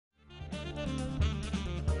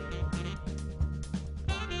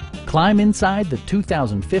Climb inside the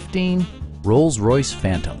 2015 Rolls-Royce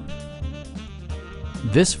Phantom.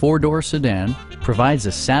 This four-door sedan provides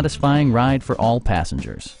a satisfying ride for all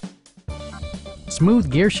passengers. Smooth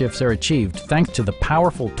gear shifts are achieved thanks to the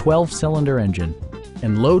powerful 12-cylinder engine,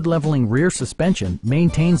 and load-leveling rear suspension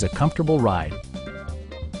maintains a comfortable ride.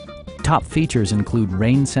 Top features include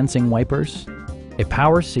rain-sensing wipers, a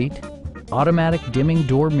power seat, automatic dimming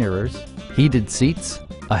door mirrors, heated seats,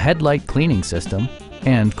 a headlight cleaning system,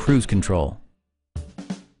 and cruise control.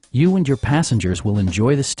 You and your passengers will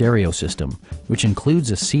enjoy the stereo system, which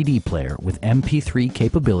includes a CD player with MP3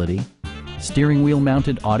 capability, steering wheel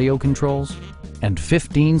mounted audio controls, and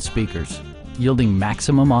 15 speakers, yielding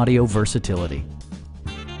maximum audio versatility.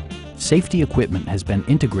 Safety equipment has been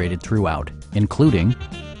integrated throughout, including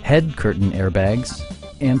head curtain airbags,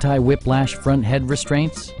 anti-whiplash front head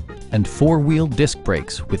restraints, and four-wheel disc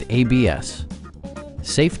brakes with ABS.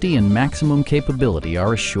 Safety and maximum capability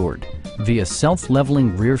are assured via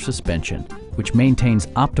self-leveling rear suspension, which maintains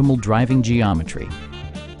optimal driving geometry.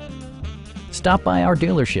 Stop by our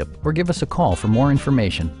dealership or give us a call for more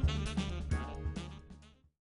information.